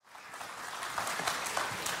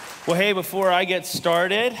Well, hey, before I get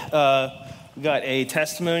started, we got a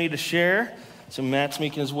testimony to share. So Matt's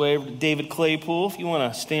making his way over to David Claypool. If you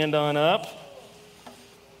want to stand on up.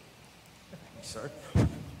 Sir.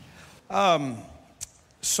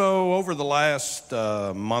 So over the last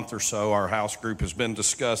month or so, our house group has been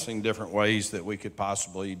discussing different ways that we could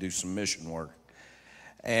possibly do some mission work.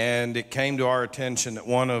 And it came to our attention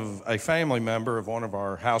that a family member of one of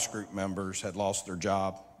our house group members had lost their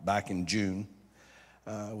job back in June.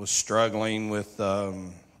 Was struggling with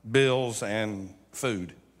bills and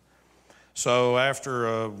food. So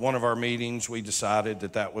after one of our meetings, we decided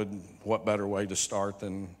what better way to start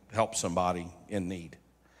than help somebody in need.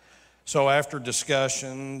 So after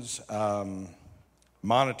discussions,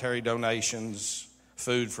 monetary donations,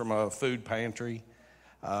 food from a food pantry,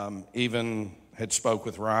 even had spoke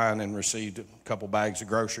with Ryan and received a couple bags of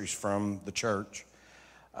groceries from the church.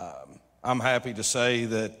 I'm happy to say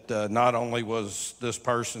that not only was this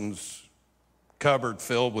person's cupboard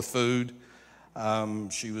filled with food,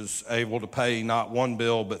 she was able to pay not one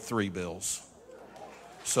bill but 3 bills.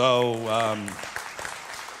 So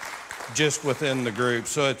just within the group,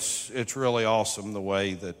 so it's really awesome the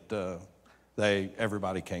way that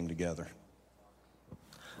everybody came together.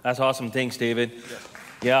 That's awesome. Thanks, David.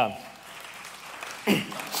 Yeah.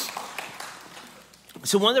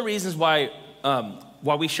 So one of the reasons why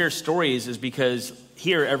we share stories is because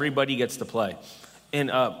here everybody gets to play. And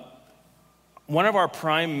one of our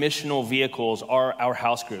prime missional vehicles are our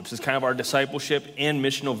house groups. It's kind of our discipleship and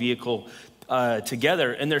missional vehicle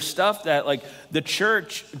together. And there's stuff that like the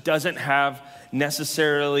church doesn't have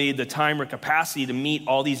necessarily the time or capacity to meet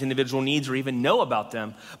all these individual needs or even know about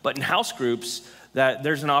them. But in house groups, that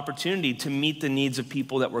there's an opportunity to meet the needs of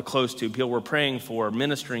people that we're close to, people we're praying for,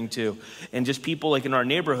 ministering to, and just people like in our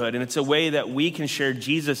neighborhood. And it's a way that we can share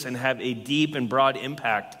Jesus and have a deep and broad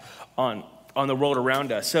impact on the world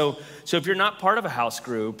around us. So if you're not part of a house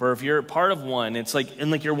group, or if you're part of one, it's like,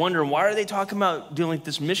 and like you're wondering, why are they talking about doing like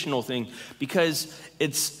this missional thing? Because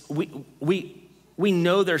we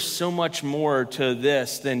know there's so much more to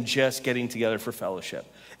this than just getting together for fellowship.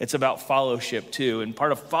 It's about fellowship too. And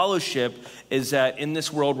part of fellowship is that in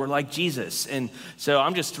this world, we're like Jesus. And so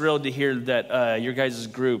I'm just thrilled to hear that your guys'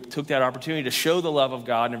 group took that opportunity to show the love of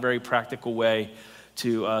God in a very practical way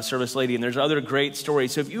to serve this lady. And there's other great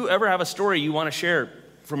stories. So if you ever have a story you want to share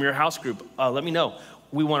from your house group, let me know.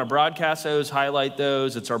 We want to broadcast those, highlight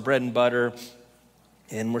those. It's our bread and butter.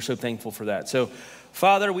 And we're so thankful for that. So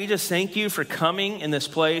Father, we just thank you for coming in this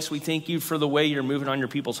place. We thank you for the way you're moving on your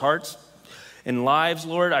people's hearts and lives,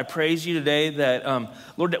 Lord. I praise you today that,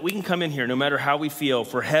 Lord, that we can come in here no matter how we feel.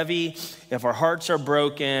 If we're heavy, if our hearts are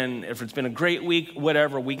broken, if it's been a great week,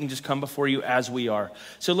 whatever, we can just come before you as we are.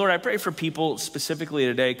 So, Lord, I pray for people specifically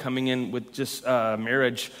today coming in with just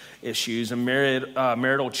marriage issues and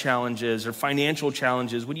marital challenges or financial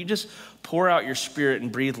challenges. Would you just pour out your spirit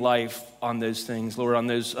and breathe life on those things, Lord, on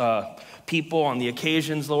those people, on the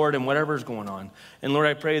occasions, Lord, and whatever's going on. And Lord,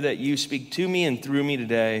 I pray that you speak to me and through me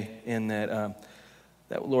today, and that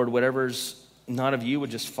Lord, whatever's not of you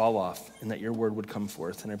would just fall off, and that your word would come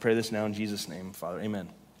forth. And I pray this now in Jesus' name, Father, amen.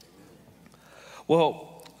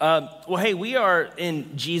 Well, hey, we are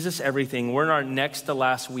in Jesus Everything. We're in our next to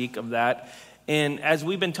last week of that. And as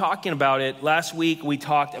we've been talking about it, last week we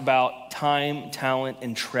talked about time, talent,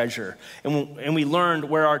 and treasure. And we learned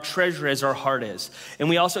where our treasure is, our heart is. And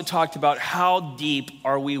we also talked about how deep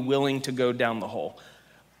are we willing to go down the hole.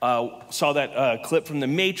 Saw that clip from The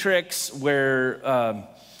Matrix where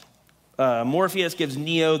Morpheus gives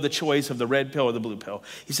Neo the choice of the red pill or the blue pill.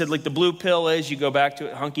 He said, like, the blue pill is you go back to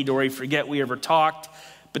it hunky-dory, forget we ever talked.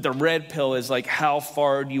 But the red pill is like, how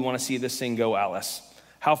far do you want to see this thing go, Alice?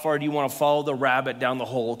 How far do you want to follow the rabbit down the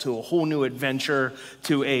hole to a whole new adventure,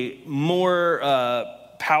 to a more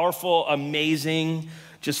powerful, amazing,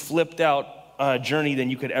 just flipped out journey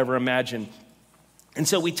than you could ever imagine? And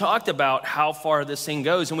so we talked about how far this thing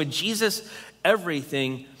goes. And with Jesus,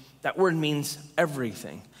 everything, that word means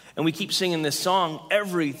everything. And we keep singing this song,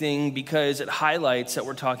 Everything, because it highlights that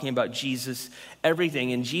we're talking about Jesus,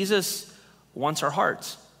 everything. And Jesus wants our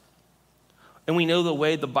hearts. And we know the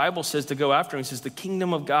way the Bible says to go after him. It says the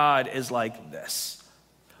kingdom of God is like this.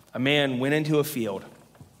 A man went into a field,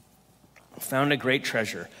 found a great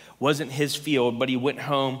treasure. Wasn't his field, but he went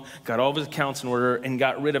home, got all of his accounts in order, and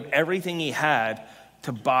got rid of everything he had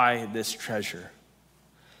to buy this treasure.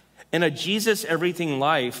 In a Jesus everything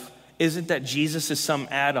life, isn't that Jesus is some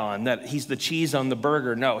add-on, that he's the cheese on the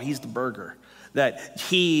burger. No, he's the burger. That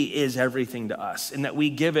he is everything to us, and that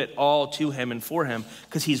we give it all to him and for him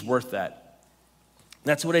because he's worth that.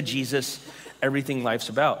 That's what a Jesus everything life's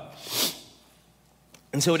about.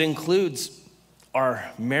 And so it includes our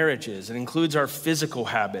marriages. It includes our physical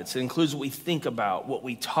habits. It includes what we think about, what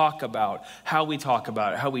we talk about, how we talk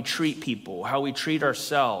about it, how we treat people, how we treat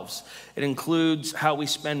ourselves. It includes how we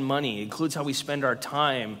spend money. It includes how we spend our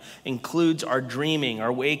time. It includes our dreaming,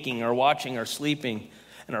 our waking, our watching, our sleeping,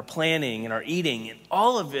 and our planning, and our eating, and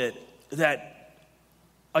all of it. That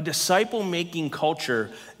a disciple-making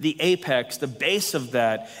culture, the apex, the base of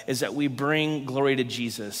that is that we bring glory to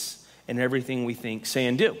Jesus in everything we think, say,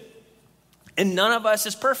 and do. And none of us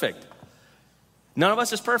is perfect. None of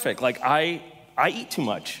us is perfect. Like I eat too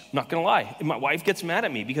much, not gonna lie. And my wife gets mad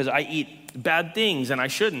at me because I eat bad things and I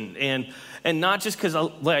shouldn't. And not just because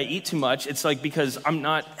I eat too much, it's like because I'm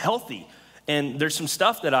not healthy. And there's some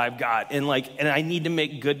stuff that I've got and I need to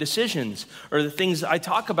make good decisions. Or the things I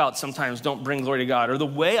talk about sometimes don't bring glory to God. Or the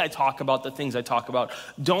way I talk about the things I talk about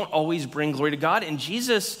don't always bring glory to God. And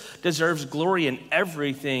Jesus deserves glory in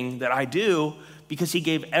everything that I do, because he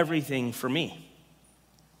gave everything for me.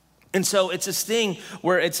 And so it's this thing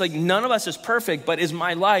where it's like none of us is perfect, but is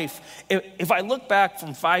my life, if I look back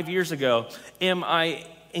from 5 years ago, am I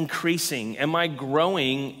increasing? Am I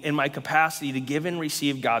growing in my capacity to give and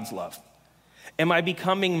receive God's love? Am I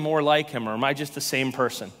becoming more like him, or am I just the same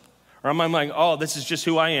person? Or am I like, oh, this is just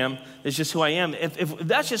who I am. It's just who I am. If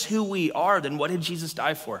that's just who we are, then what did Jesus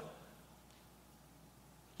die for?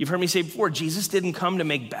 You've heard me say before, Jesus didn't come to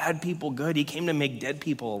make bad people good. He came to make dead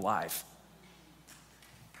people alive.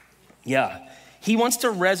 Yeah, he wants to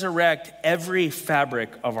resurrect every fabric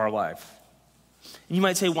of our life. And you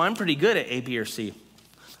might say, well, I'm pretty good at A, B, or C.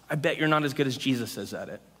 I bet you're not as good as Jesus is at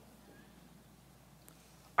it.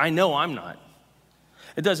 I know I'm not.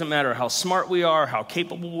 It doesn't matter how smart we are, how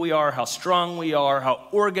capable we are, how strong we are, how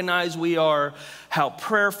organized we are, how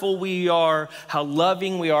prayerful we are, how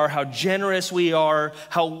loving we are, how generous we are,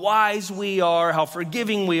 how wise we are, how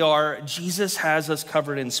forgiving we are. Jesus has us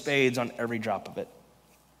covered in spades on every drop of it.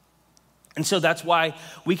 And so that's why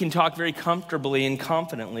we can talk very comfortably and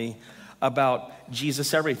confidently about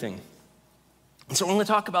Jesus everything. And so what I'm going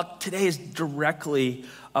to talk about today is directly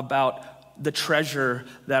about the treasure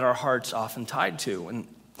that our heart's often tied to, and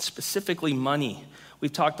specifically money.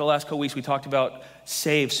 We've talked the last couple weeks, we talked about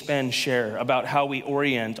save, spend, share, about how we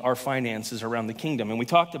orient our finances around the kingdom. And we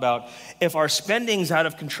talked about if our spending's out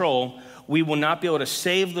of control, we will not be able to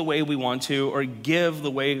save the way we want to or give the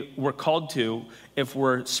way we're called to if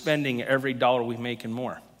we're spending every dollar we make and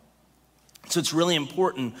more. So it's really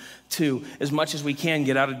important to, as much as we can,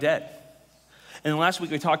 get out of debt. And last week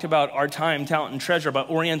we talked about our time, talent, and treasure, about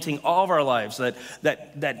orienting all of our lives,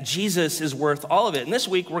 that Jesus is worth all of it. And this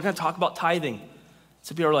week we're going to talk about tithing.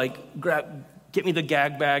 So people are like, get me the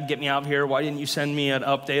gag bag, get me out of here. Why didn't you send me an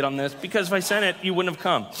update on this? Because if I sent it, you wouldn't have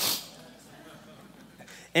come.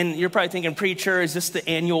 And you're probably thinking, preacher, is this the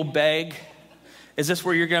annual beg? Is this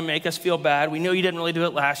where you're going to make us feel bad? We know you didn't really do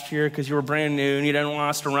it last year because you were brand new and you didn't want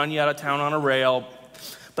us to run you out of town on a rail.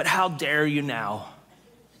 But how dare you now?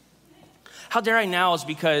 How dare I now is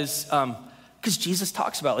because Jesus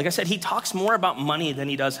talks about it. Like I said, he talks more about money than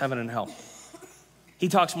he does heaven and hell. He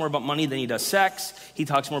talks more about money than he does sex. He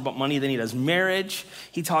talks more about money than he does marriage.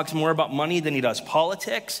 He talks more about money than he does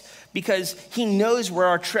politics, because he knows where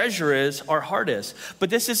our treasure is, our heart is. But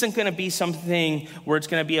this isn't going to be something where it's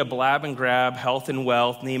going to be a blab and grab, health and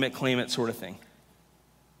wealth, name it, claim it sort of thing.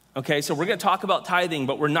 Okay, so we're going to talk about tithing,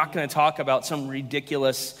 but we're not going to talk about some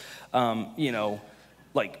ridiculous,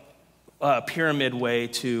 pyramid way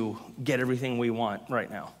to get everything we want right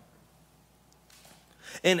now.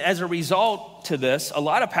 And as a result to this, a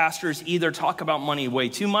lot of pastors either talk about money way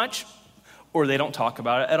too much or they don't talk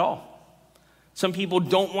about it at all. Some people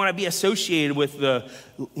don't want to be associated with the,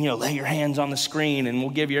 lay your hands on the screen and we'll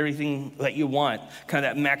give you everything that you want. Kind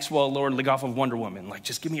of that Maxwell Lord Legoff of Wonder Woman. Like,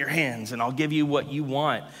 just give me your hands and I'll give you what you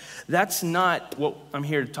want. That's not what I'm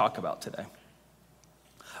here to talk about today.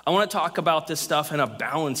 I want to talk about this stuff in a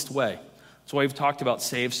balanced way. That's why we've talked about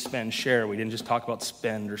save, spend, share. We didn't just talk about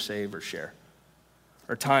spend or save or share.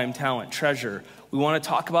 Or time, talent, treasure. We want to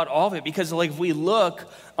talk about all of it because if we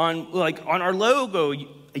look on our logo,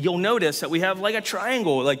 you'll notice that we have like a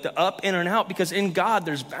triangle, like the up, in, and out, because in God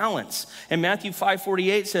there's balance. And Matthew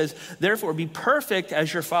 5:48 says, therefore be perfect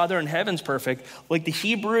as your Father in heaven's perfect. Like the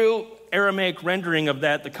Hebrew Aramaic rendering of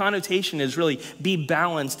that, the connotation is really be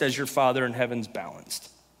balanced as your Father in heaven's balanced.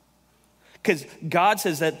 Because God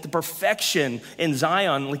says that the perfection in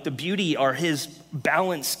Zion, like the beauty, are his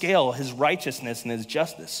balanced scale, his righteousness and his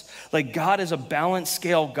justice. Like God is a balanced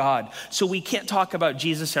scale God. So we can't talk about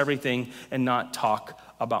Jesus everything and not talk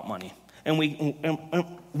about money. And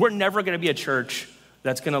we're never going to be a church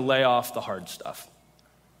that's going to lay off the hard stuff.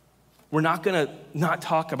 We're not going to not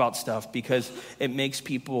talk about stuff because it makes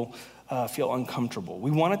people feel uncomfortable.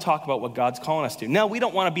 We want to talk about what God's calling us to. Now, we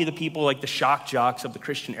don't want to be the people like the shock jocks of the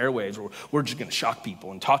Christian airwaves where we're just going to shock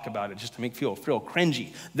people and talk about it just to make feel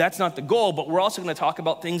cringy. That's not the goal, but we're also going to talk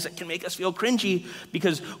about things that can make us feel cringy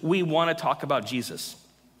because we want to talk about Jesus.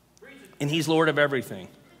 And he's Lord of everything.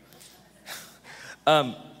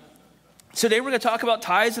 Today we're going to talk about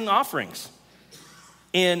tithes and offerings.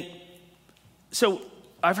 And so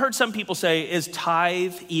I've heard some people say, is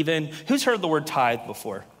tithe even, who's heard the word tithe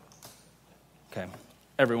before? Okay,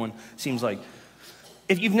 everyone seems like.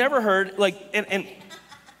 If you've never heard, like, and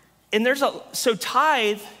there's so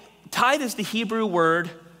tithe is the Hebrew word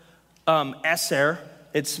eser.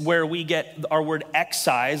 It's where we get our word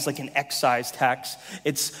excise, like an excise tax.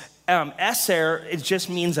 It's eser, it just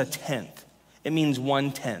means a tenth. It means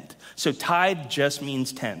 1/10. So tithe just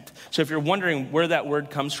means tenth. So if you're wondering where that word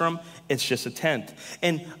comes from, it's just a tenth.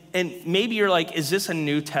 And maybe you're like, is this a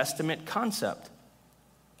New Testament concept?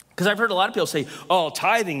 Because I've heard a lot of people say, oh,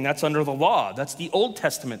 tithing, that's under the law. That's the Old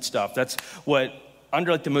Testament stuff. That's what,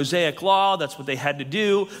 under like the Mosaic law, that's what they had to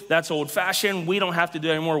do. That's old fashioned. We don't have to do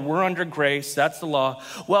it anymore. We're under grace. That's the law.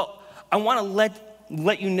 Well, I want to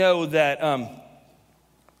let you know that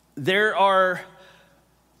there are,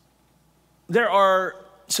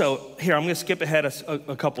 so here, I'm going to skip ahead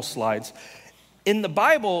a couple slides. In the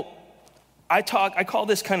Bible, I call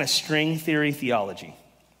this kind of string theory theology.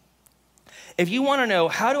 If you want to know,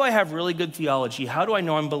 how do I have really good theology? How do I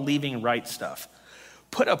know I'm believing right stuff?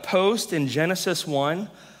 Put a post in Genesis 1,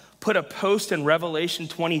 put a post in Revelation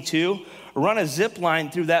 22, run a zip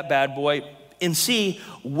line through that bad boy and see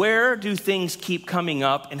where do things keep coming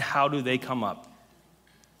up and how do they come up.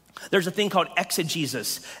 There's a thing called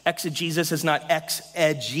exegesis. Exegesis is not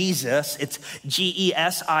exegesis, it's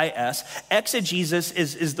Gesis. Exegesis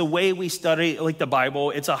is the way we study like the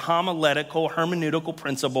Bible. It's a homiletical, hermeneutical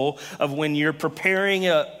principle of when you're preparing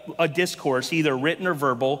a discourse, either written or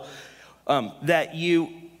verbal,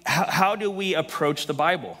 how do we approach the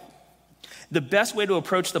Bible? The best way to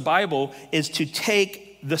approach the Bible is to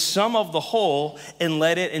take the sum of the whole and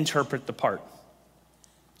let it interpret the part.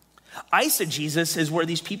 Eisegesis is where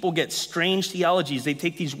these people get strange theologies. They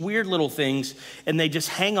take these weird little things and they just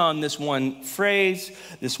hang on this one phrase,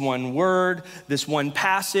 this one word, this one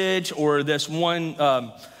passage, or this one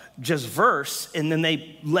just verse, and then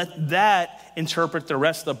they let that interpret the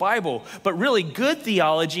rest of the Bible. But really good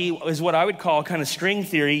theology is what I would call kind of string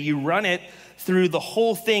theory. You run it through the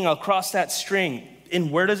whole thing across that string. And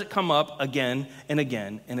where does it come up again and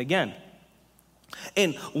again and again?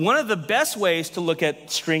 And one of the best ways to look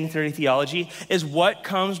at string theory theology is what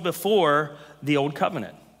comes before the Old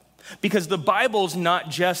Covenant. Because the Bible's not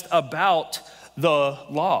just about the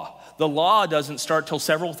law. The law doesn't start till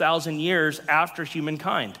several thousand years after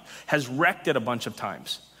humankind has wrecked it a bunch of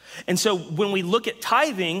times. And so when we look at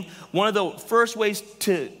tithing, one of the first ways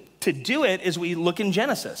to do it is we look in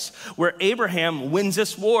Genesis, where Abraham wins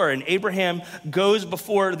this war, and Abraham goes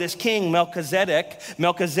before this king, Melchizedek.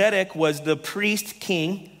 Melchizedek was the priest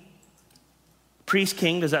king. Priest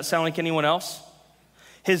king, does that sound like anyone else?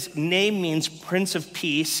 His name means Prince of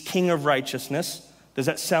Peace, King of Righteousness. Does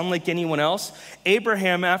that sound like anyone else?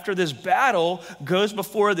 Abraham, after this battle, goes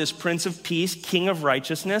before this Prince of Peace, King of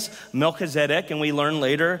Righteousness, Melchizedek, and we learn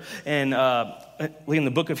later in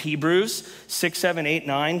the book of Hebrews, 6, 7, 8,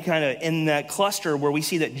 9, kind of in that cluster where we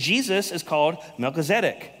see that Jesus is called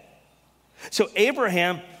Melchizedek. So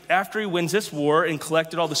Abraham, after he wins this war and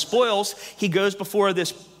collected all the spoils, he goes before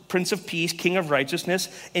this Prince of Peace, King of Righteousness,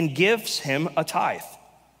 and gives him a tithe.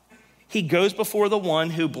 He goes before the one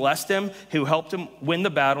who blessed him, who helped him win the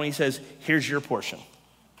battle, and he says, here's your portion.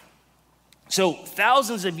 So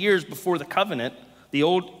thousands of years before the covenant, the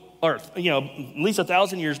old, or at least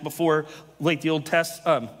 1,000 years before, like the old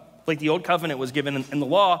covenant was given in the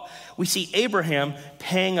law, we see Abraham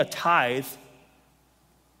paying a tithe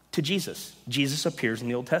to Jesus. Jesus appears in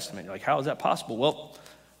the Old Testament. You're like, how is that possible? Well,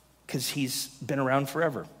 because he's been around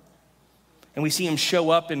forever. And we see him show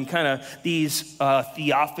up in kind of these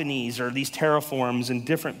theophanies or these terraforms in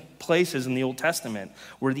different places in the Old Testament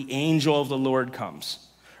where the angel of the Lord comes,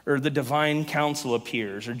 or the divine council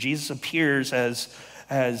appears, or Jesus appears as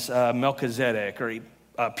Melchizedek, or he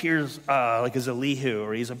appears like as Elihu,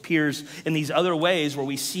 or he appears in these other ways where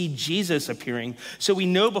we see Jesus appearing. So we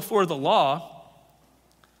know before the law,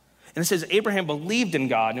 and it says Abraham believed in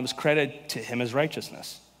God and it was credited to him as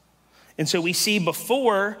righteousness. And so we see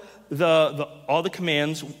before all the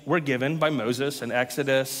commands were given by Moses in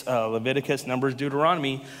Exodus, Leviticus, Numbers,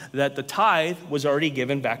 Deuteronomy, that the tithe was already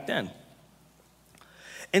given back then.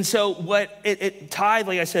 And so what tithe,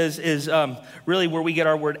 like I says, is really where we get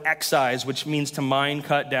our word excise, which means to mine,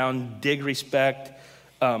 cut down, dig, respect,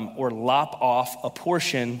 or lop off a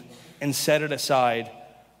portion and set it aside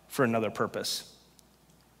for another purpose.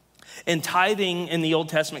 And tithing in the Old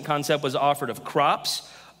Testament concept was offered of crops,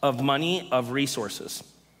 of money, of resources.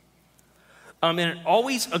 And it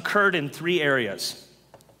always occurred in three areas.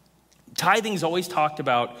 Tithing is always talked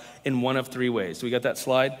about in one of three ways. Do we got that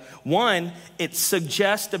slide? One, it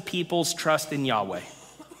suggests the people's trust in Yahweh.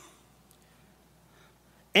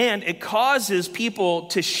 And it causes people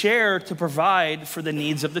to share, to provide for the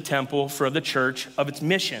needs of the temple, for the church, of its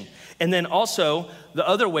mission. And then also, the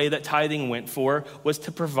other way that tithing went for was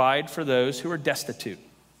to provide for those who are destitute.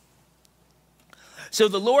 So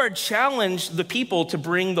the Lord challenged the people to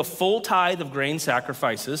bring the full tithe of grain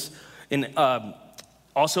sacrifices, and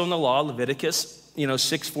also in the law, Leviticus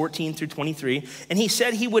 6:14 through 23. And he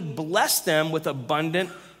said he would bless them with abundant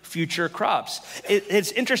future crops.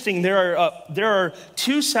 It's interesting, there are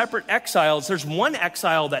two separate exiles. There's one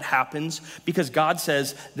exile that happens because God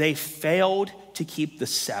says they failed to keep the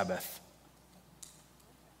Sabbath.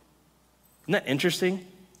 Isn't that interesting?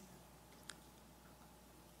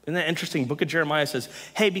 Isn't that interesting? Book of Jeremiah says,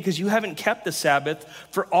 hey, because you haven't kept the Sabbath,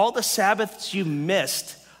 for all the Sabbaths you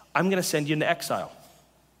missed, I'm going to send you into exile.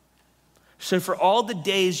 So for all the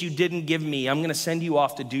days you didn't give me, I'm going to send you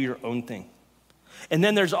off to do your own thing. And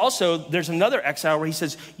then there's another exile where he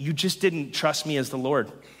says, you just didn't trust me as the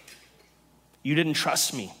Lord. You didn't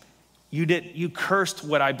trust me. You cursed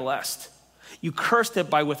what I blessed. You cursed it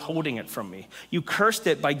by withholding it from me. You cursed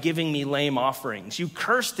it by giving me lame offerings. You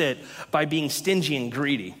cursed it by being stingy and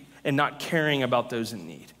greedy and not caring about those in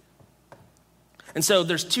need. And so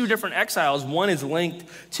there's two different exiles. One is linked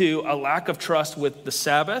to a lack of trust with the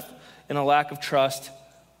Sabbath and a lack of trust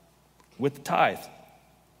with the tithe.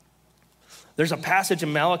 There's a passage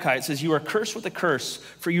in Malachi. It says, you are cursed with a curse,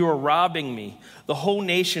 for you are robbing me, the whole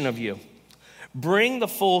nation of you. Bring the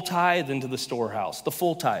full tithe into the storehouse, the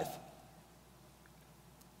full tithe,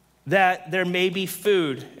 that there may be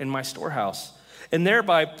food in my storehouse, and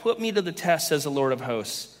thereby put me to the test, says the Lord of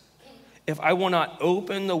hosts, if I will not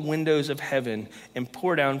open the windows of heaven and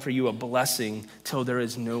pour down for you a blessing till there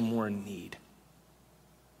is no more need.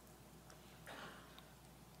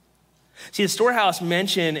 See, the storehouse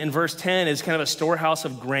mentioned in verse 10 is kind of a storehouse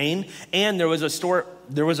of grain, and there was a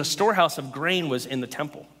storehouse of grain was in the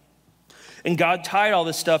temple. And God tied all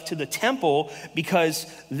this stuff to the temple because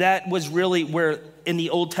that was really where, in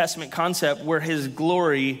the Old Testament concept, where his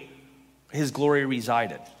glory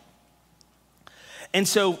resided. And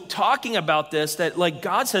so talking about this, that like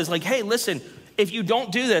God says, like, hey, listen, if you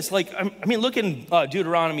don't do this, like, I mean, look in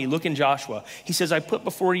Deuteronomy, look in Joshua. He says, I put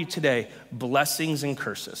before you today blessings and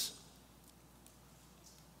curses.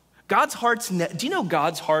 God's heart's, do you know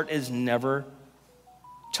God's heart is never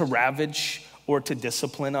to ravage or to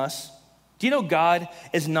discipline us? Do you know God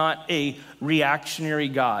is not a reactionary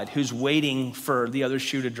God who's waiting for the other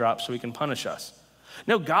shoe to drop so he can punish us?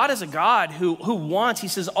 No, God is a God who wants, he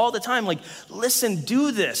says all the time, like, listen,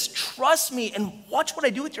 do this, trust me, and watch what I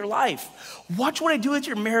do with your life. Watch what I do with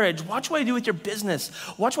your marriage. Watch what I do with your business.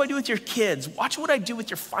 Watch what I do with your kids. Watch what I do with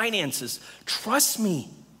your finances. Trust me.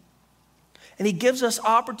 And he gives us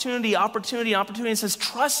opportunity, and says,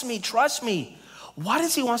 trust me. Why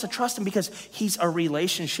does he want us to trust him? Because he's a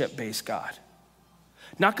relationship-based God.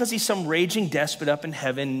 Not because he's some raging despot up in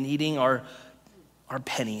heaven needing our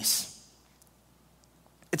pennies.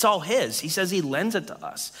 It's all his. He says he lends it to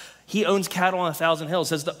us. He owns cattle on 1,000 hills.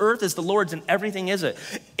 Says the earth is the Lord's and everything is it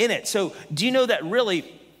in it. So do you know that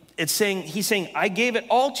really he's saying, I gave it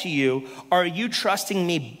all to you. Are you trusting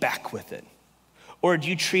me back with it? Or do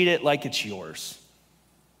you treat it like it's yours?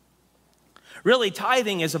 Really,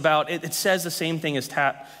 tithing is about, it says the same thing as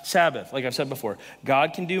Sabbath. Like I've said before,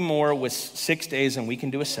 God can do more with 6 days than we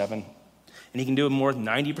can do with 7. And he can do more with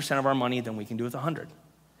 90% of our money than we can do with 100.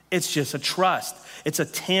 It's just a trust. It's a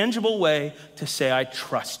tangible way to say, I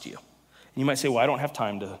trust you. And you might say, well, I don't have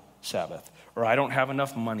time to Sabbath, or I don't have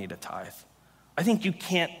enough money to tithe. I think you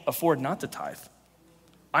can't afford not to tithe.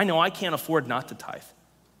 I know I can't afford not to tithe.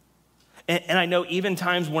 And I know even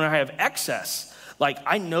times when I have excess, like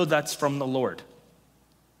I know that's from the Lord.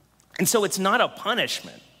 And so it's not a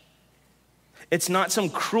punishment. It's not some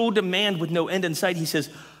cruel demand with no end in sight. He says,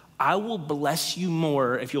 I will bless you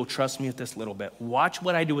more if you'll trust me with this little bit. Watch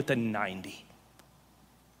what I do with the 90.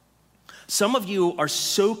 Some of you are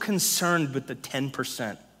so concerned with the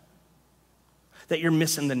 10% that you're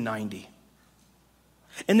missing the 90.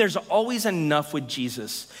 And there's always enough with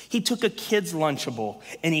Jesus. He took a kid's Lunchable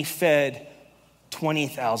and he fed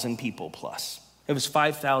 20,000 people plus. It was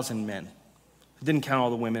 5,000 men. It didn't count all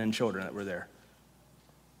the women and children that were there.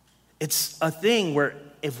 It's a thing where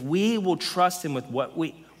if we will trust him with what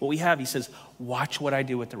we have, he says, watch what I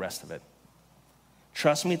do with the rest of it.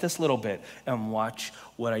 Trust me with this little bit and watch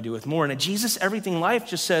what I do with more. And a Jesus Everything life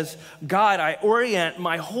just says, God, I orient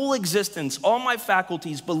my whole existence, all my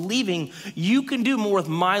faculties, believing you can do more with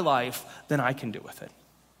my life than I can do with it.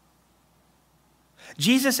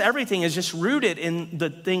 Jesus Everything is just rooted in the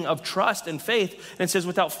thing of trust and faith. And it says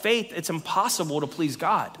without faith, it's impossible to please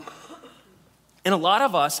God. And a lot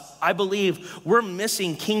of us, I believe, we're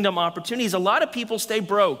missing kingdom opportunities. A lot of people stay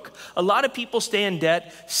broke. A lot of people stay in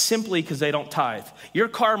debt simply because they don't tithe. Your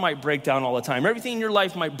car might break down all the time. Everything in your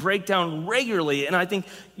life might break down regularly. And I think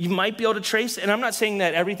you might be able to trace it. And I'm not saying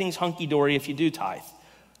that everything's hunky-dory if you do tithe.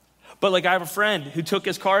 But like I have a friend who took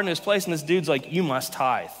his car in his place and this dude's like, you must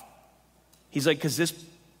tithe. He's like, because this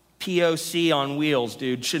POC on wheels,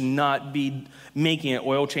 dude, should not be making it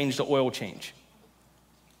oil change to oil change.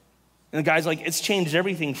 And the guy's like, it's changed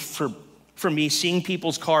everything for me. Seeing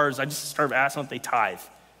people's cars, I just started asking if they tithe.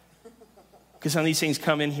 Because some of these things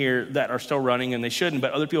come in here that are still running and they shouldn't,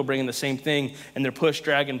 but other people bring in the same thing and they're push,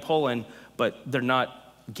 drag, and pulling, but they're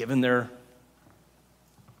not giving their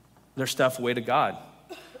stuff away to God.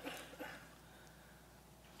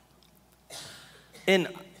 And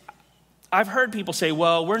I've heard people say,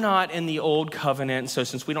 well, we're not in the old covenant, so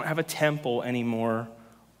since we don't have a temple anymore,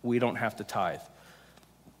 we don't have to tithe.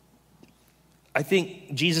 I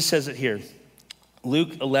think Jesus says it here,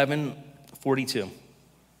 Luke 11:42.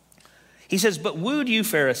 He says, but woe to you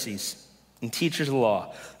Pharisees and teachers of the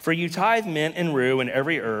law, for you tithe mint and rue and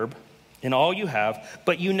every herb and all you have,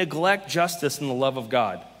 but you neglect justice and the love of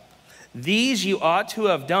God. These you ought to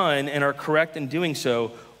have done and are correct in doing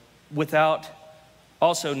so without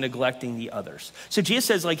also neglecting the others. So Jesus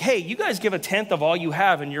says like, hey, you guys give a tenth of all you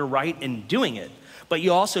have and you're right in doing it. But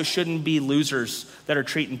you also shouldn't be losers that are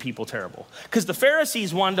treating people terrible. Because the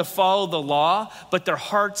Pharisees wanted to follow the law, but their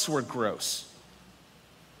hearts were gross.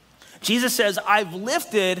 Jesus says, I've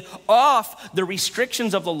lifted off the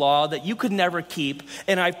restrictions of the law that you could never keep,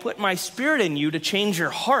 and I've put my spirit in you to change your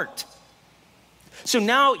heart. So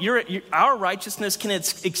now our righteousness can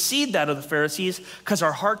exceed that of the Pharisees because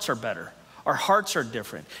our hearts are better. Our hearts are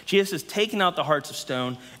different. Jesus has taken out the hearts of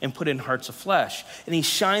stone and put in hearts of flesh. And he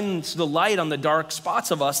shines the light on the dark spots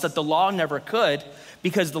of us that the law never could,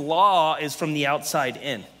 because the law is from the outside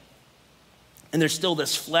in. And there's still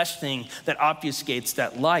this flesh thing that obfuscates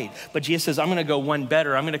that light. But Jesus says, I'm going to go one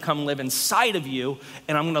better. I'm going to come live inside of you,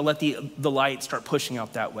 and I'm going to let the light start pushing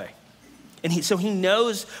out that way. And so he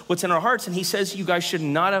knows what's in our hearts, and he says you guys should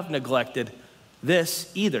not have neglected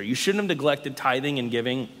this either. You shouldn't have neglected tithing and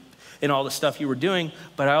giving and all the stuff you were doing,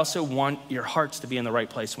 but I also want your hearts to be in the right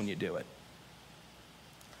place when you do it.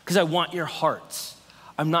 Because I want your hearts.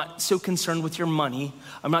 I'm not so concerned with your money.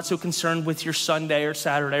 I'm not so concerned with your Sunday or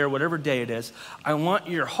Saturday or whatever day it is. I want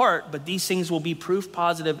your heart, but these things will be proof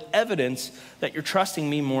positive evidence that you're trusting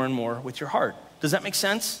me more and more with your heart. Does that make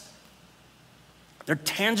sense? They're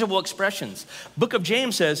tangible expressions. Book of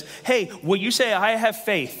James says, hey, will you say I have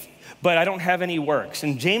faith, but I don't have any works?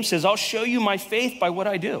 And James says, I'll show you my faith by what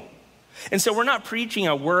I do. And so we're not preaching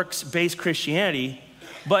a works-based Christianity,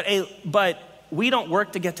 but we don't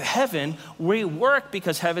work to get to heaven. We work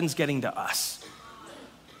because heaven's getting to us.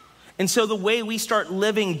 And so the way we start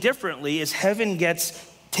living differently is heaven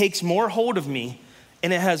takes more hold of me,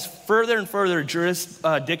 and it has further and further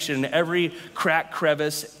jurisdiction in every crack,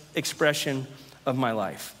 crevice, expression of my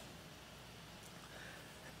life.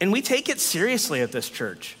 And we take it seriously at this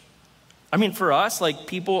church. I mean, for us, like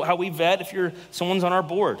people, how we vet if someone's on our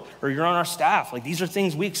board or you're on our staff, like these are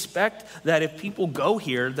things we expect that if people go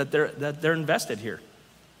here, that they're invested here.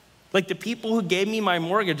 Like the people who gave me my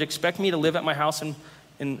mortgage expect me to live at my house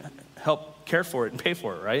and help care for it and pay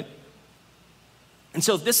for it, right? And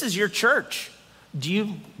so if this is your church, do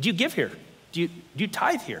you give here? Do you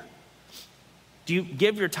tithe here? Do you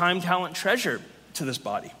give your time, talent, treasure to this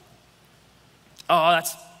body? Oh,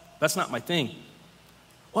 that's not my thing.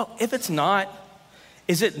 Well, if it's not,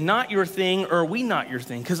 is it not your thing, or are we not your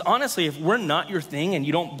thing? Because honestly, if we're not your thing and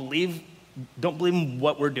you don't believe in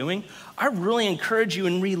what we're doing, I really encourage you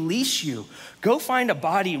and release you. Go find a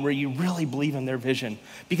body where you really believe in their vision.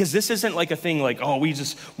 Because this isn't like a thing like, oh, we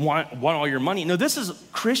just want all your money. No, this is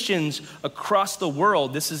Christians across the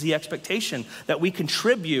world. This is the expectation that we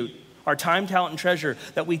contribute our time, talent, and treasure,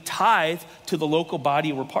 that we tithe to the local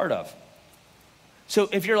body we're part of. So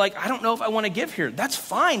if you're like, I don't know if I want to give here, that's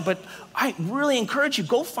fine, but I really encourage you,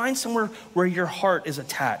 go find somewhere where your heart is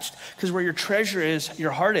attached, because where your treasure is,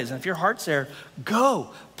 your heart is. And if your heart's there,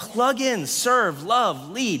 go, plug in, serve, love,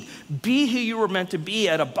 lead, be who you were meant to be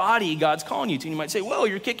at a body God's calling you to. And you might say, whoa,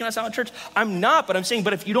 you're kicking us out of church. I'm not, but I'm saying,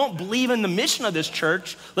 but if you don't believe in the mission of this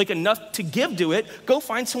church, like enough to give to it, go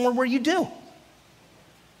find somewhere where you do.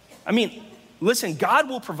 I mean, listen, God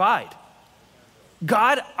will provide.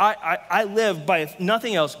 God, I live by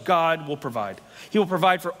nothing else. God will provide. He will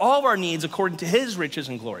provide for all of our needs according to his riches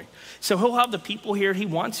and glory. So he'll have the people here he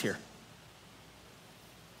wants here.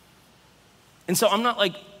 And so I'm not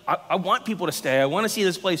like, I want people to stay. I want to see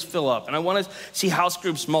this place fill up. And I want to see house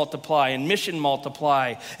groups multiply and mission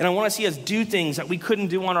multiply. And I want to see us do things that we couldn't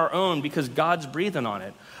do on our own because God's breathing on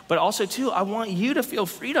it. But also too, I want you to feel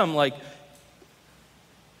freedom, like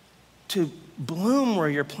to bloom where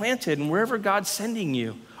you're planted, and wherever God's sending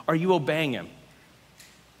you, are you obeying him?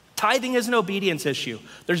 Tithing is an obedience issue.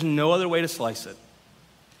 There's no other way to slice it.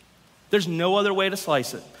 There's no other way to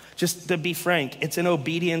slice it. Just to be frank, it's an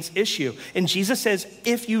obedience issue. And Jesus says,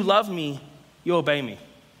 if you love me, you obey me.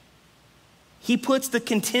 He puts the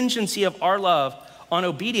contingency of our love on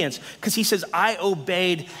obedience because he says, I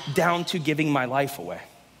obeyed down to giving my life away.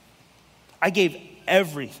 I gave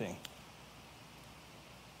everything.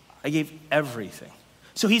 I gave everything.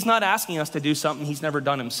 So he's not asking us to do something he's never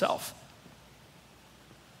done himself.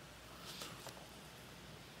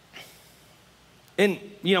 And,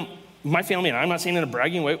 my family and I'm not saying in a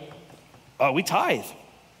bragging way, we tithe.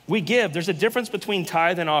 We give. There's a difference between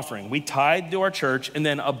tithe and offering. We tithe to our church, and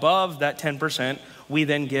then above that 10%, we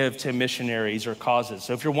then give to missionaries or causes.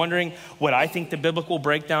 So if you're wondering what I think the biblical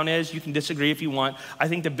breakdown is, you can disagree if you want. I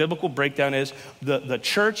think the biblical breakdown is the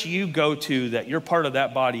church you go to, that you're part of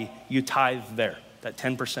that body, you tithe there, that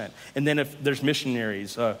 10%. And then if there's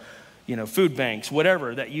missionaries, food banks,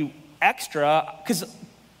 whatever, that you extra, because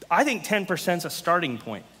I think 10% is a starting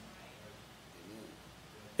point.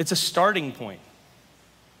 It's a starting point.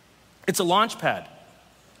 It's a launch pad.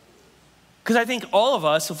 Because I think all of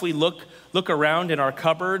us, if we look around in our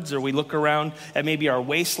cupboards, or we look around at maybe our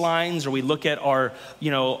waistlines, or we look at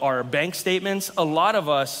our bank statements, a lot of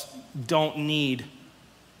us don't need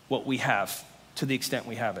what we have to the extent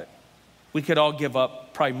we have it. We could all give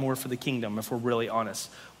up probably more for the kingdom if we're really honest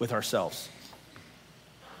with ourselves.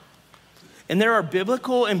 And there are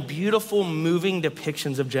biblical and beautiful, moving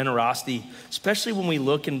depictions of generosity, especially when we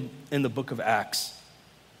look in the book of Acts.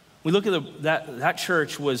 We look at that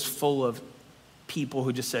church was full of people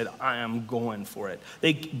who just said, I am going for it.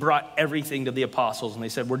 They brought everything to the apostles and they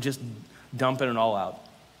said, we're just dumping it all out.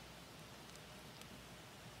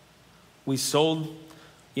 We sold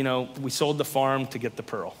the farm to get the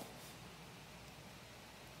pearl.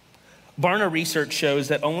 Barna research shows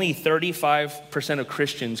that only 35% of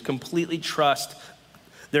Christians completely trust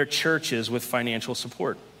their churches with financial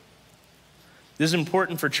support. This is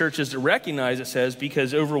important for churches to recognize, it says,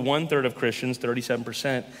 because over 1/3 of Christians,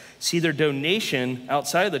 37%, see their donation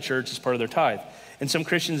outside of the church as part of their tithe. And some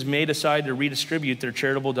Christians may decide to redistribute their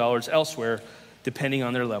charitable dollars elsewhere, depending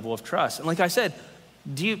on their level of trust. And like I said,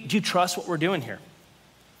 do you trust what we're doing here?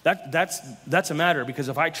 That's a matter, because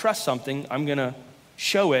if I trust something, I'm going to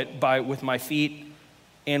show it with my feet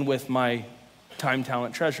and with my time,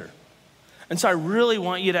 talent, treasure. And so I really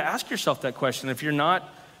want you to ask yourself that question. If you're not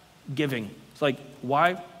giving, it's like,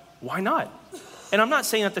 why not? And I'm not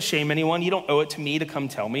saying that to shame anyone. You don't owe it to me to come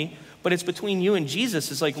tell me, but it's between you and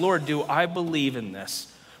Jesus. It's like, Lord, do I believe in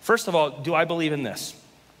this? First of all, do I believe in this?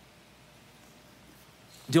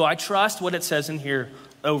 Do I trust what it says in here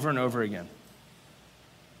over and over again?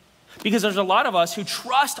 Because there's a lot of us who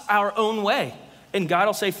trust our own way. And God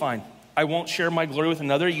will say, fine, I won't share my glory with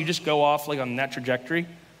another. You just go off like on that trajectory.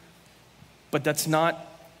 But that's not,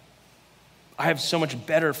 I have so much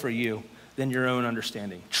better for you than your own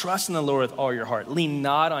understanding. Trust in the Lord with all your heart. Lean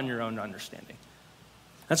not on your own understanding.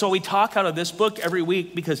 That's why we talk out of this book every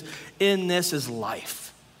week, because in this is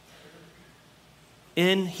life.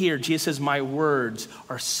 In here, Jesus says, my words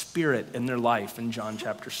are spirit in their life in John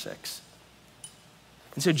chapter 6.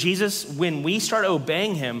 And so Jesus, when we start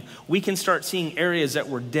obeying him, we can start seeing areas that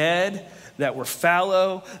were dead, that were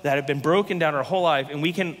fallow, that have been broken down our whole life, and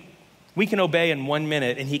we can obey in 1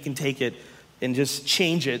 minute, and he can take it and just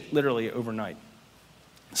change it literally overnight.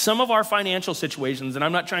 Some of our financial situations, and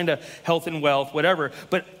I'm not trying to health and wealth, whatever,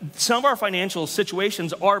 but some of our financial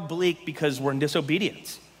situations are bleak because we're in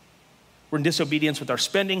disobedience. We're in disobedience with our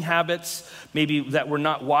spending habits, maybe that we're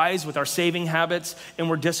not wise with our saving habits, and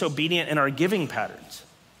we're disobedient in our giving patterns.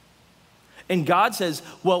 And God says,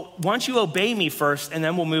 well, why don't you obey me first, and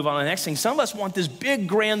then we'll move on to the next thing. Some of us want this big,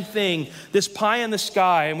 grand thing, this pie in the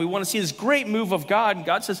sky, and we want to see this great move of God. And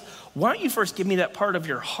God says, why don't you first give me that part of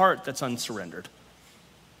your heart that's unsurrendered?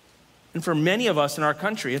 And for many of us in our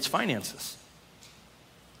country, it's finances.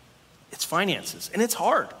 It's finances, and it's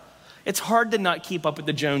hard. It's hard to not keep up with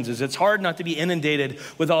the Joneses. It's hard not to be inundated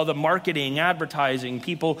with all the marketing, advertising,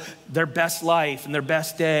 people, their best life and their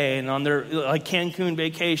best day and on their like Cancun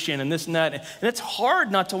vacation and this and that. And it's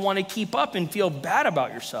hard not to want to keep up and feel bad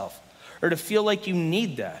about yourself or to feel like you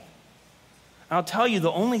need that. I'll tell you,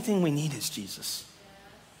 the only thing we need is Jesus.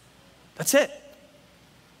 That's it.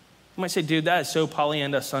 You might say, dude, that is so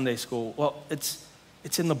Pollyanna Sunday school. Well, it's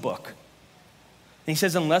in the book. And he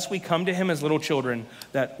says, unless we come to him as little children,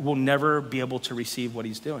 that we'll never be able to receive what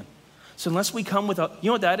he's doing. So unless we come with you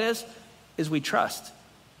know what that is we trust.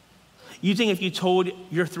 You think if you told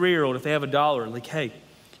your 3-year-old, if they have $1, like, hey,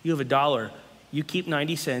 you have $1, you keep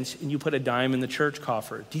 90 cents and you put a dime in the church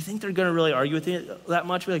coffer. Do you think they're gonna really argue with you that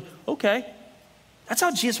much? Be like, okay. That's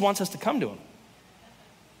how Jesus wants us to come to him.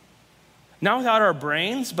 Not without our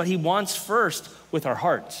brains, but he wants first with our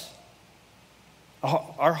hearts.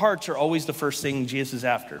 Our hearts are always the first thing Jesus is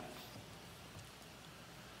after.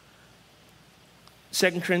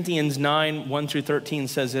 2 Corinthians 9, 1 through 13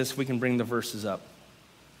 says this. We can bring the verses up.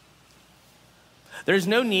 There's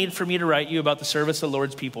no need for me to write you about the service of the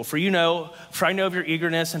Lord's people, for I know of your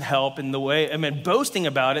eagerness and help in the way, boasting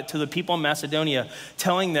about it to the people in Macedonia,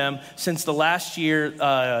 telling them since the last year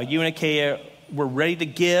you and Achaia were ready to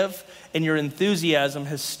give, and your enthusiasm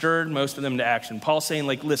has stirred most of them to action. Paul's saying,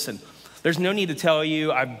 like, listen, there's no need to tell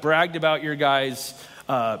you. I've bragged about your guys'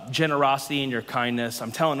 generosity and your kindness.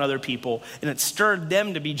 I'm telling other people, and it stirred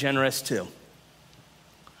them to be generous too.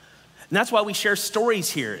 And that's why we share stories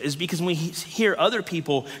here, is because when we hear other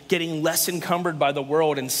people getting less encumbered by the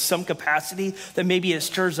world in some capacity, that maybe it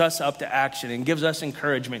stirs us up to action and gives us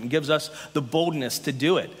encouragement and gives us the boldness to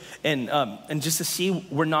do it. And just to see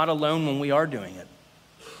we're not alone when we are doing it.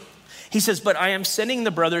 He says, but I am sending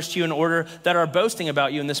the brothers to you in order that our boasting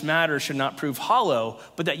about you in this matter should not prove hollow,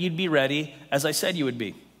 but that you'd be ready as I said you would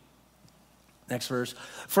be. Next verse.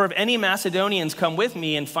 For if any Macedonians come with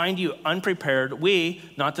me and find you unprepared, we,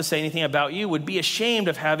 not to say anything about you, would be ashamed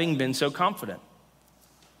of having been so confident.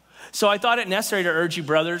 So I thought it necessary to urge you,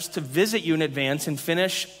 brothers, to visit you in advance and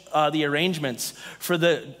finish the arrangements for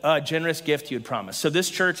the generous gift you had promised. So this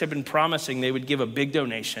church had been promising they would give a big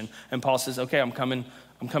donation. And Paul says, okay, I'm coming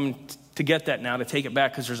to get that now, to take it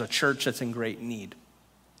back because there's a church that's in great need.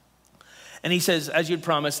 And he says, as you'd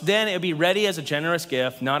promised, then it'll be ready as a generous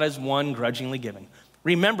gift, not as one grudgingly giving.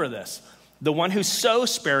 Remember this, the one who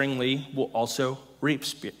sows sparingly will also reap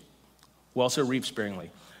sparingly.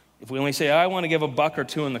 If we only say, I want to give $1 or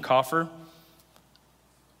 $2 in the coffer,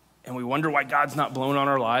 and we wonder why God's not blowing on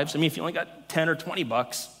our lives. I mean, if you only got 10 or 20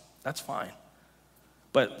 bucks, that's fine.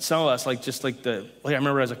 But some of us, I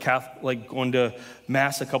remember as a Catholic, going to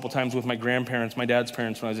mass a couple times with my grandparents, my dad's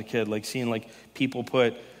parents when I was a kid, seeing people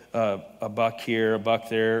put $1 here, $1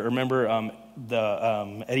 there. Remember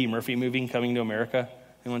the Eddie Murphy movie, Coming to America?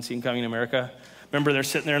 Anyone seen Coming to America? Remember they're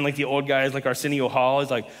sitting there and the old guys, Arsenio Hall, is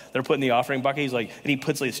they're putting the offering bucket. And he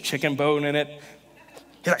puts his chicken bone in it.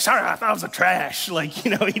 He's like, sorry, I thought it was a trash.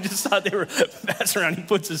 He just thought they were messing around. He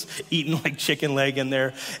puts his eating chicken leg in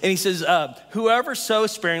there. And he says, whoever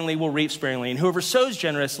sows sparingly will reap sparingly, and whoever sows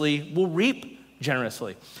generously will reap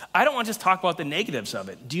generously. I don't want to just talk about the negatives of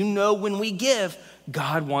it. Do you know when we give,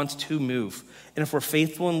 God wants to move. And if we're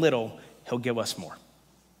faithful in little, he'll give us more.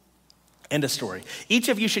 End of story. Each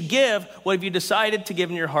of you should give what have you decided to give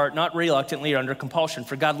in your heart, not reluctantly or under compulsion,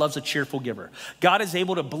 for God loves a cheerful giver. God is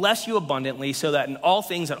able to bless you abundantly so that in all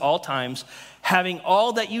things at all times, having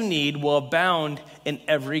all that you need will abound in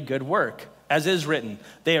every good work. As is written,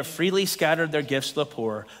 they have freely scattered their gifts to the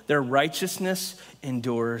poor. Their righteousness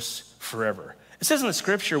endures forever. It says in the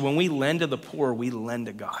scripture, when we lend to the poor, we lend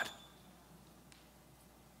to God.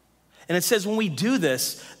 And it says when we do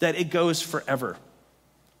this, that it goes forever.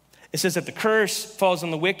 It says that the curse falls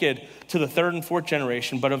on the wicked to the 3rd and 4th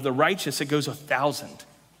generation, but of the righteous, it goes 1,000.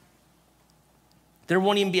 There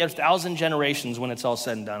won't even be 1,000 generations when it's all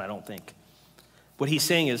said and done, I don't think. What he's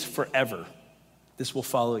saying is forever. This will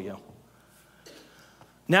follow you.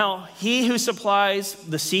 Now, he who supplies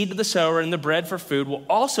the seed to the sower and the bread for food will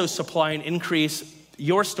also supply and increase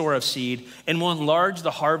your store of seed and will enlarge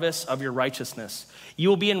the harvest of your righteousness. You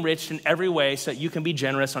will be enriched in every way so that you can be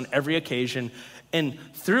generous on every occasion. And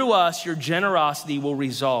through us, your generosity will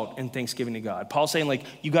result in thanksgiving to God. Paul's saying,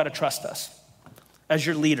 you got to trust us. As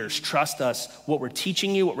your leaders, trust us, what we're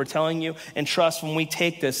teaching you, what we're telling you, and trust when we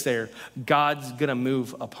take this there, God's going to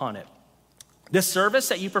move upon it. This service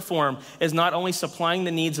that you perform is not only supplying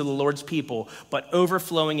the needs of the Lord's people, but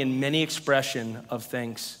overflowing in many expression of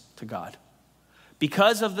thanks to God.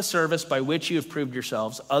 Because of the service by which you have proved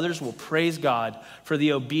yourselves, others will praise God for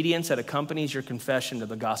the obedience that accompanies your confession to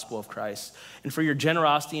the gospel of Christ, and for your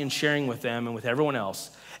generosity in sharing with them and with everyone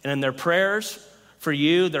else. And in their prayers for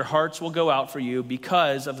you, their hearts will go out for you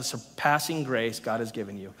because of the surpassing grace God has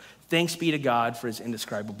given you. Thanks be to God for his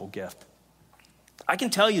indescribable gift. I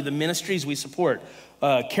can tell you the ministries we support,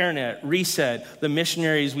 CareNet, Reset, the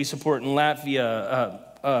missionaries we support in Latvia,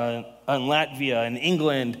 and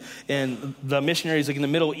England, and the missionaries like in the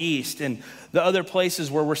Middle East, and the other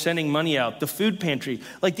places where we're sending money out, the food pantry.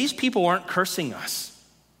 Like, these people aren't cursing us.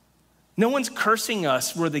 No one's cursing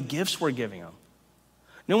us for the gifts we're giving them.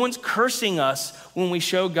 No one's cursing us when we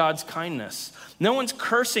show God's kindness. No one's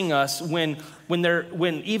cursing us when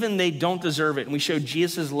even they don't deserve it, and we show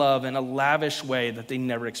Jesus' love in a lavish way that they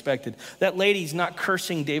never expected. That lady's not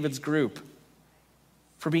cursing David's group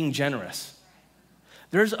for being generous.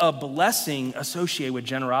 There's a blessing associated with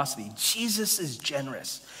generosity. Jesus is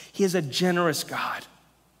generous. He is a generous God.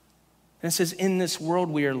 And it says, in this world,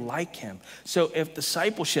 we are like him. So if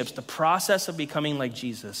discipleship's the process of becoming like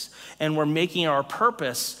Jesus, and we're making our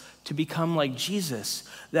purpose to become like Jesus,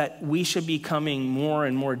 that we should be becoming more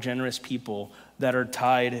and more generous people that are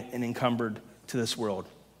tied and encumbered to this world.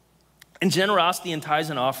 And generosity in tithes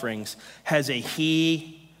and offerings has a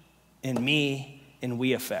he and me and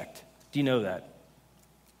we effect. Do you know that?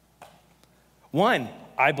 One,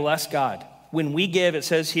 I bless God. When we give, it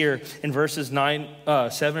says here in verses 7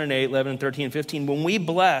 and 8, 11, 13, and 15, when we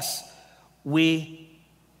bless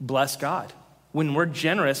God. When we're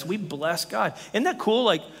generous, we bless God. Isn't that cool?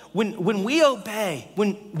 Like, when we obey,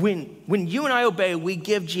 when you and I obey, we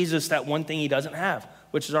give Jesus that one thing he doesn't have,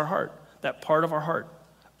 which is our heart, that part of our heart.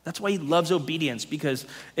 That's why he loves obedience, because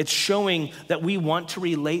it's showing that we want to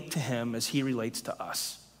relate to him as he relates to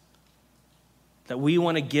us. That we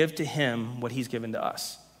want to give to him what he's given to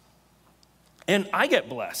us. And I get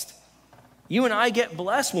blessed. You and I get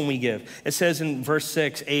blessed when we give. It says in verse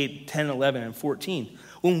 6, 8, 10, 11, and 14.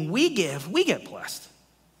 When we give, we get blessed.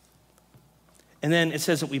 And then it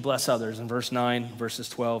says that we bless others in verse 9, verses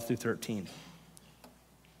 12 through 13.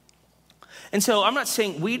 And so I'm not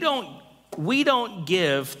saying we don't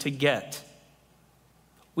give to get.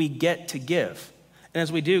 We get to give. And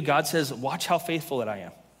as we do, God says, watch how faithful that I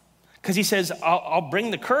am. Because he says, I'll bring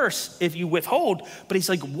the curse if you withhold. But he's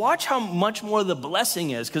like, watch how much more the blessing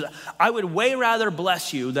is. Because I would way rather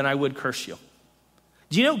bless you than I would curse you.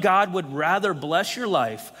 Do you know God would rather bless your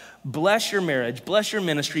life, bless your marriage, bless your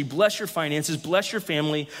ministry, bless your finances, bless your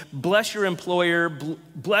family, bless your employer,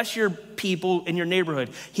 bless your people in your neighborhood?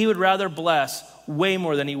 He would rather bless way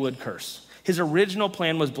more than he would curse. His original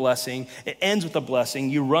plan was blessing. It ends with a blessing.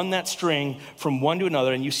 You run that string from one to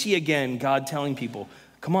another, and you see again God telling people,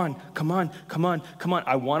 come on.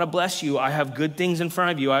 I want to bless you. I have good things in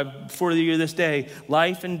front of you. I have for you this day,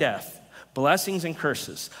 life and death, blessings and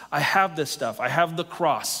curses. I have this stuff. I have the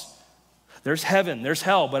cross. There's heaven, there's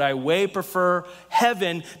hell, but I way prefer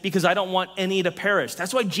heaven because I don't want any to perish.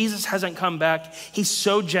 That's why Jesus hasn't come back. He's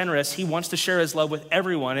so generous. He wants to share his love with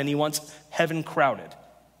everyone, and he wants heaven crowded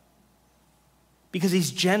because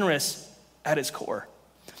he's generous at his core.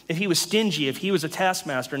 If he was stingy, if he was a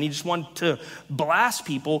taskmaster and he just wanted to blast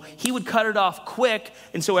people, he would cut it off quick,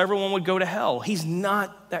 and so everyone would go to hell. He's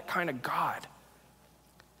not that kind of God.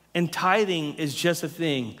 And tithing is just a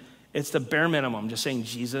thing. It's the bare minimum, just saying,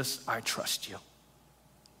 Jesus, I trust you.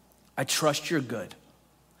 I trust you're good.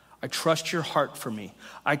 I trust your heart for me.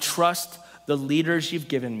 I trust the leaders you've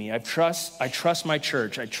given me. I trust my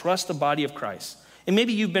church. I trust the body of Christ. And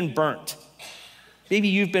maybe you've been burnt. Maybe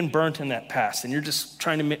you've been burnt in that past, and you're just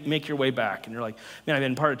trying to make your way back. And you're like, man, I've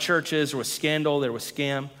been part of churches. There was scandal. There was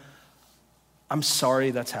scam. I'm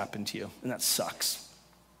sorry that's happened to you, and that sucks.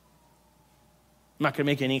 I'm not going to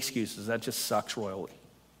make any excuses. That just sucks royally.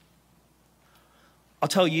 I'll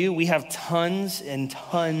tell you, we have tons and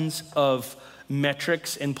tons of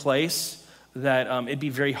metrics in place that it'd be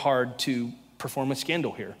very hard to perform a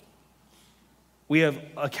scandal here. We have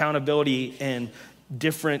accountability and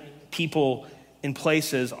different people in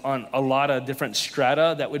places on a lot of different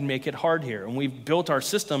strata that would make it hard here. And we've built our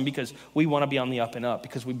system because we want to be on the up and up,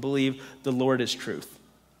 because we believe the Lord is truth.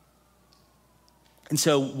 And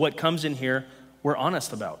so what comes in here, we're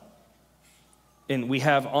honest about. And we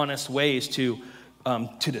have honest ways to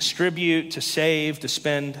distribute, to save, to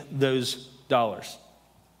spend those dollars.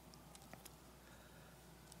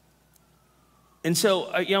 And so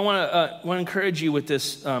I want to encourage you with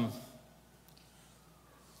this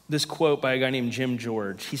this quote by a guy named Jim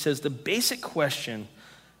George. He says, the basic question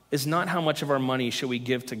is not how much of our money should we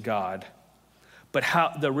give to God, but how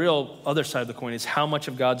the real other side of the coin is how much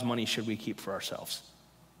of God's money should we keep for ourselves?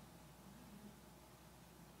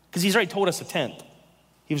 Because he's already told us a tenth.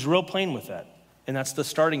 He was real plain with that. And that's the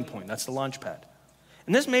starting point. That's the launch pad.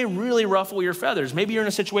 And this may really ruffle your feathers. Maybe you're in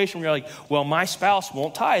a situation where you're like, well, my spouse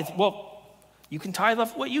won't tithe. Well, you can tithe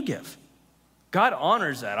off what you give. God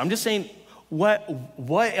honors that. I'm just saying, what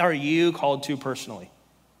are you called to personally?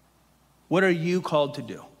 What are you called to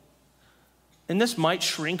do? And this might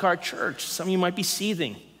shrink our church. Some of you might be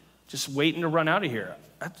seething, just waiting to run out of here.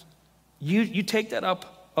 You take that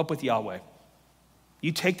up with Yahweh.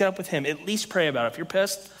 You take that up with him. At least pray about it. If you're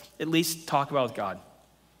pissed, at least talk about it with God.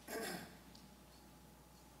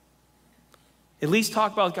 At least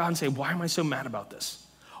talk about God and say, why am I so mad about this?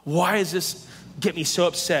 Why does this get me so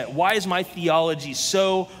upset? Why is my theology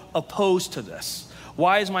so opposed to this?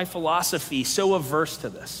 Why is my philosophy so averse to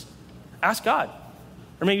this? Ask God.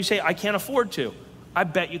 Or maybe you say, I can't afford to. I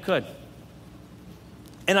bet you could.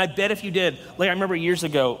 And I bet if you did, like I remember years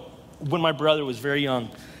ago when my brother was very young,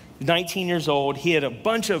 19 years old, he had a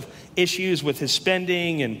bunch of issues with his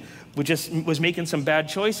spending and was making some bad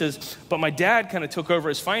choices. But my dad kind of took over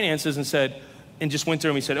his finances and just went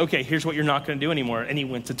through him. He said, okay, here's what you're not going to do anymore. And he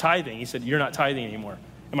went to tithing. He said, you're not tithing anymore.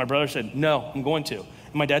 And my brother said, no, I'm going to.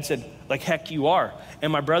 And my dad said, like, heck, you are.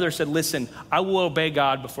 And my brother said, listen, I will obey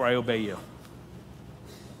God before I obey you.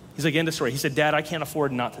 He's like, end of story. He said, Dad, I can't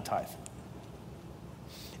afford not to tithe.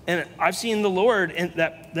 And I've seen the Lord in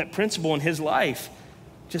that principle in his life.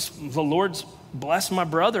 Just the Lord's blessed my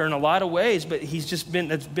brother in a lot of ways, but it's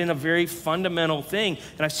been a very fundamental thing.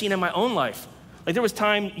 And I've seen it in my own life. Like there was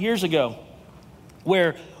time years ago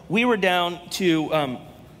where we were down to,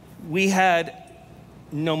 we had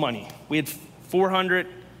no money. We had $400.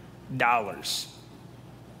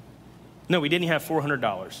 No, we didn't have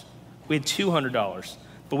 $400. We had $200,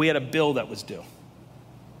 but we had a bill that was due.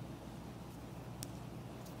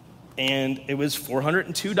 And it was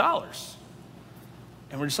 $402.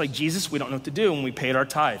 And we're just like, Jesus, we don't know what to do. And we paid our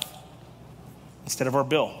tithe instead of our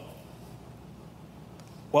bill.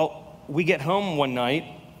 Well, we get home one night,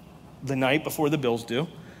 the night before the bill's due,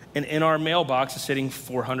 and in our mailbox is sitting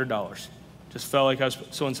 $400. Just felt like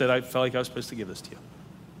someone said, I felt like I was supposed to give this to you.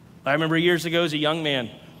 I remember years ago as a young man,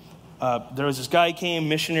 there was this guy came,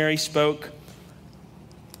 missionary, spoke.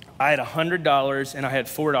 I had $100 and I had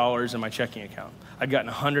 $4 in my checking account. I'd gotten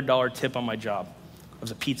a $100 tip on my job. I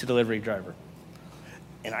was a pizza delivery driver.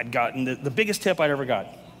 And I'd gotten the biggest tip I'd ever got.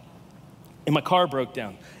 And my car broke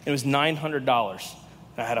down. It was $900.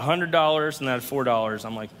 I had $100 and I had $4.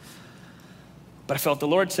 I'm like, but I felt the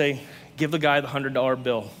Lord say, give the guy the $100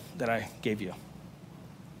 bill that I gave you.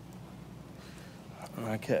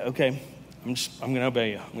 Okay, I'm going to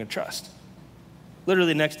obey you. I'm going to trust.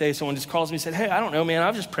 Literally the next day, someone just calls me and said, hey, I don't know, man. I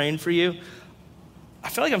was just praying for you. I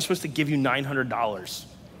feel like I'm supposed to give you $900.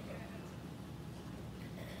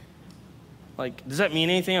 Like, does that mean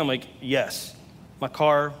anything? I'm like, yes. My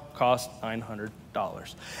car cost $900.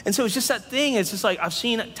 And so it's just that thing. It's just like, I've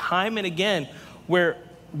seen it time and again where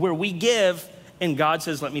we give and God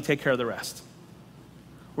says, let me take care of the rest.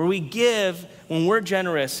 Where we give, when we're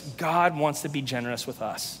generous, God wants to be generous with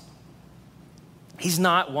us. He's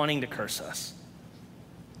not wanting to curse us.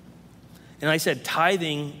 And I said,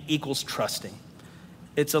 tithing equals trusting.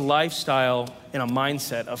 It's a lifestyle and a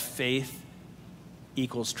mindset of faith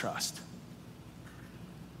equals trust.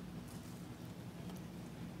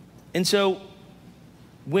 And so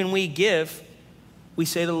when we give, we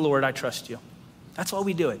say to the Lord, I trust you. That's why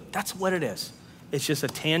we do it. That's what it is. It's just a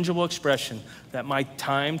tangible expression that my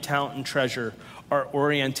time, talent, and treasure are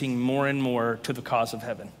orienting more and more to the cause of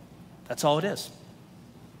heaven. That's all it is.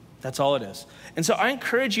 That's all it is. And so I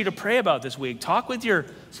encourage you to pray about this week. Talk with your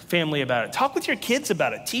family about it. Talk with your kids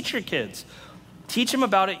about it. Teach your kids. Teach them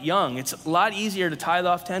about it young. It's a lot easier to tithe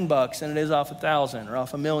off $10 than it is off 1,000 or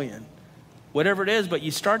off 1,000,000. Whatever it is, but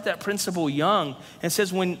you start that principle young. And it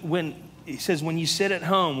says when you sit at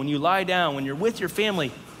home, when you lie down, when you're with your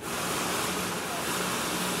family.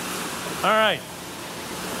 All right.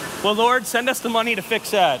 Well, Lord, send us the money to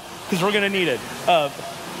fix that because we're going to need it.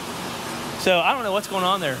 So I don't know what's going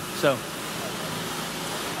on there. So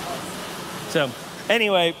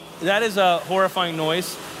anyway, that is a horrifying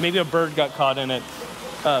noise. Maybe a bird got caught in it.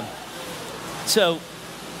 Well,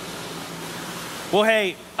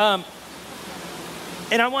 hey, and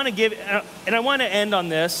I want to end on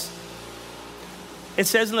this. It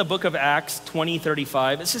says in the book of Acts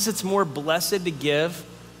 20:35, it says it's more blessed to give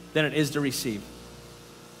than it is to receive.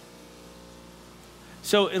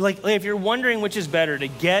 So like if you're wondering which is better, to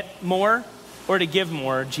get more or to give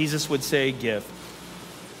more, Jesus would say give.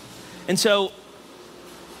 And so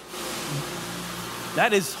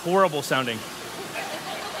that is horrible sounding.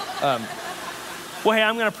 Well, hey,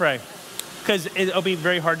 I'm going to pray because it'll be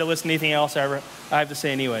very hard to listen to anything else I I have to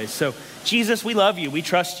say anyways. So, Jesus, we love you. We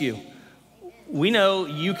trust you. We know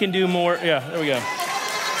you can do more. Yeah, there we go.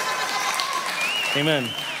 Amen.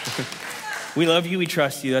 We love you. We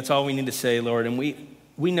trust you. That's all we need to say, Lord. And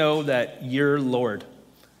we know that you're Lord.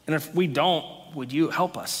 And if we don't, would you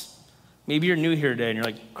help us? Maybe you're new here today and you're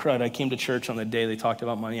like, crud, I came to church on the day they talked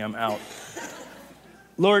about money. I'm out.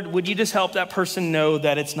 Lord, would you just help that person know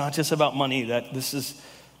that it's not just about money, that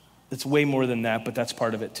it's way more than that, but that's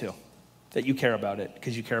part of it too. That you care about it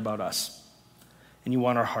because you care about us. And you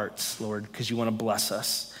want our hearts, Lord, because you want to bless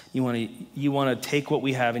us. You want to take what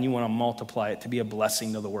we have and you want to multiply it to be a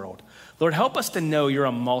blessing to the world. Lord, help us to know you're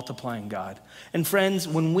a multiplying God. And friends,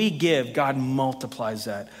 when we give, God multiplies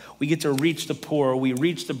that. We get to reach the poor, we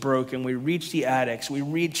reach the broken, we reach the addicts, we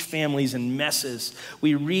reach families in messes.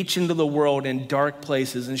 We reach into the world in dark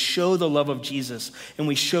places and show the love of Jesus. And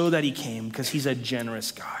we show that he came because he's a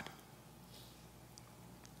generous God.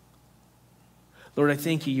 Lord, I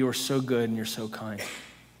thank you are so good and you're so kind.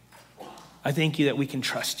 I thank you that we can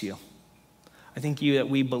trust you. I thank you that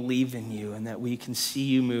we believe in you and that we can see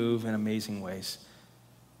you move in amazing ways.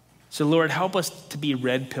 So Lord, help us to be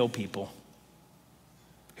red pill people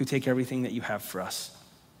who take everything that you have for us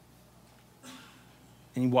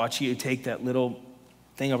and watch you take that little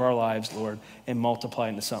thing of our lives, Lord, and multiply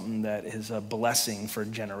into something that is a blessing for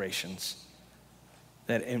generations,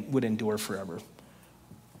 that would endure forever.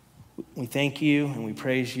 We thank you and we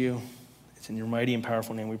praise you. It's in your mighty and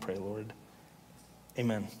powerful name we pray, Lord.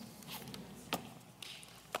 Amen.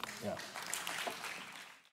 Yeah.